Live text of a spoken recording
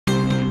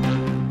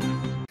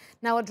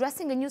Now,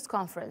 addressing a news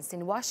conference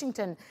in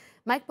Washington,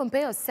 Mike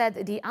Pompeo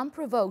said the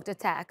unprovoked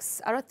attacks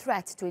are a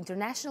threat to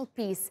international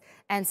peace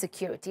and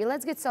security.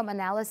 Let's get some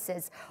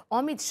analysis.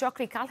 Omid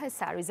Chokri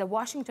Kalhesar is a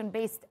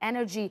Washington-based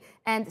energy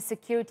and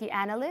security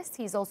analyst.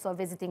 He's also a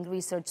visiting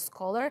research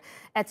scholar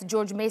at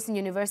George Mason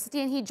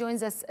University, and he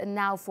joins us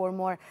now for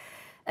more.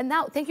 And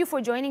now, thank you for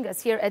joining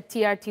us here at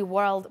TRT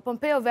World.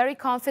 Pompeo very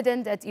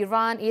confident that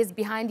Iran is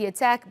behind the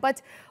attack,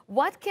 but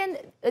what can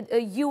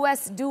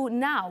U.S. do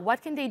now?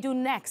 What can they do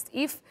next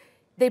if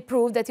they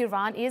prove that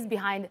Iran is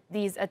behind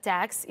these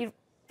attacks?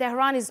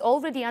 Tehran is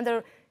already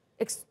under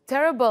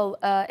terrible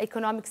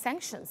economic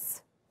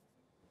sanctions.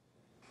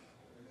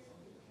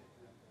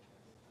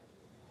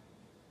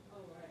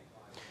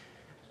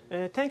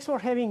 Thanks for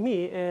having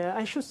me.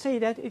 I should say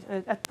that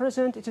at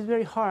present it is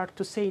very hard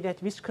to say that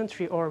which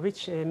country or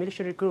which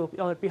military group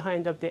are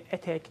behind of the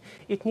attack.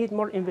 It needs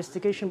more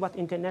investigation by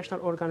international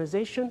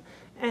organization,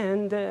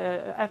 and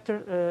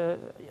after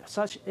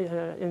such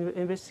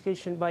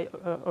investigation by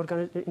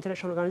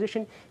international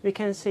organization, we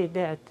can say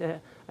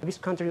that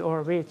which country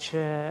or which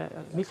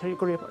military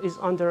group is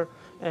under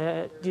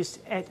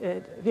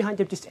behind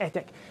this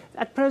attack.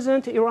 At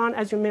present, Iran,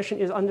 as you mentioned,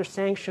 is under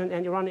sanction,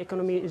 and Iran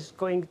economy is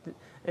going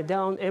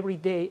down every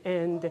day,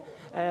 and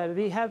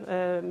we have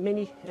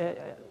many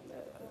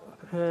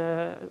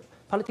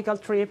political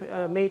trips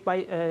made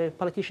by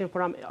politicians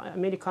from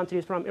many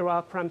countries, from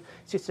Iraq, from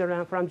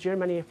Switzerland, from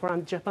Germany,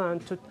 from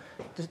Japan.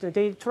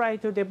 They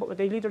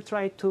leader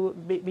try to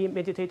be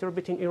mediator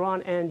between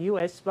Iran and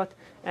U.S., but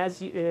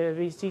as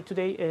we see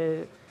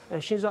today,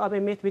 Shinzo Abe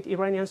met with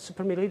Iranian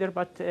supreme leader,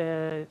 but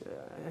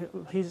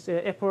his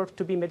effort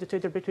to be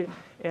mediator between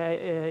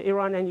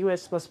Iran and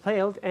U.S. was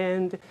failed.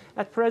 And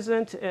at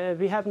present,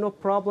 we have no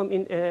problem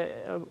in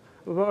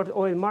world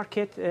oil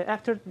market.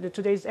 After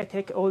today's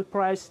attack, oil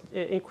price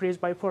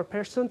increased by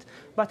 4%.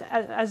 But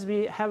as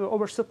we have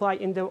oversupply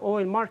in the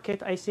oil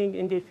market, I think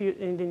in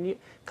the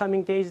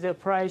coming days the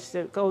price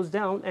goes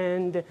down,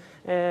 and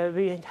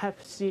we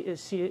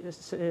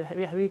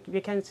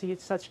can see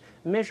such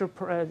measure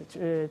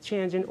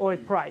change in oil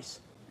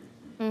price.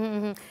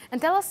 Mm-hmm.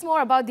 And tell us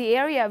more about the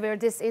area where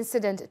this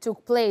incident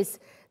took place.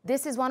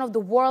 This is one of the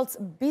world's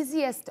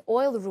busiest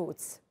oil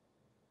routes.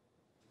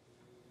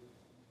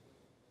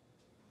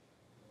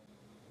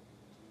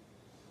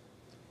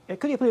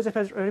 Could you please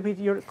repeat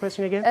your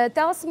question again?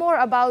 Tell us more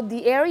about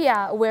the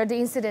area where the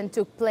incident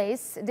took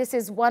place. This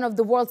is one of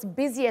the world's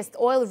busiest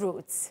oil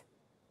routes.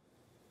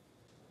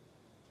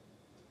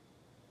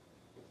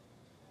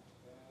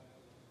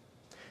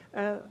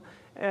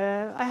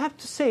 I have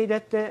to say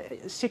that the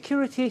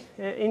security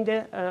in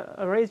the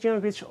region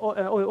which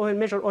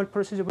major oil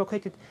producers are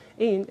located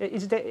in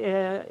is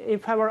in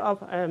favor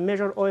of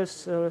major oil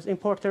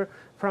importer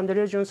from the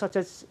region such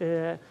as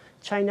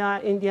China,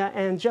 India,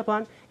 and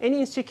Japan. Any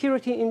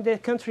insecurity in the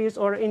countries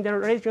or in the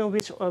region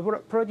which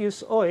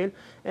produce oil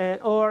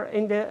or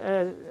in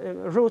the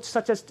routes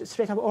such as the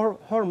Strait of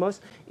Hormuz,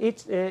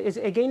 it is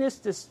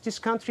against this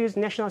country's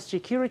national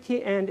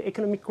security and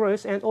economic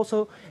growth, and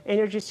also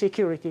energy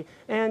security.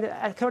 And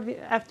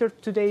after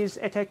today's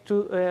attack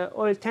to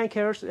oil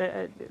tankers,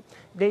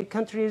 the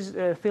countries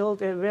feel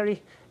a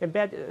very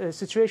bad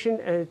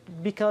situation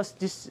because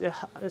this,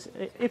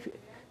 if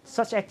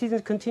such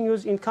activity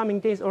continues in coming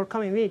days or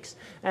coming weeks,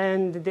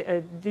 and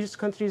these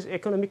countries'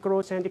 economic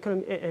growth and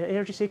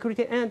energy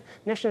security and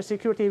national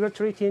security will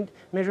threatened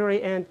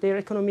majorly, and their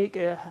economic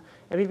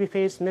will be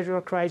faced major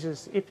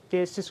crisis if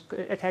these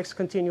attacks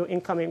continue in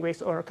coming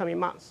weeks or coming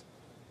months.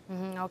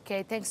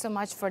 Okay, thanks so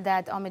much for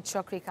that, Omid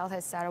Chokri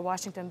Kalhesar, a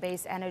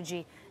Washington-based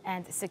energy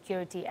and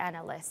security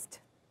analyst.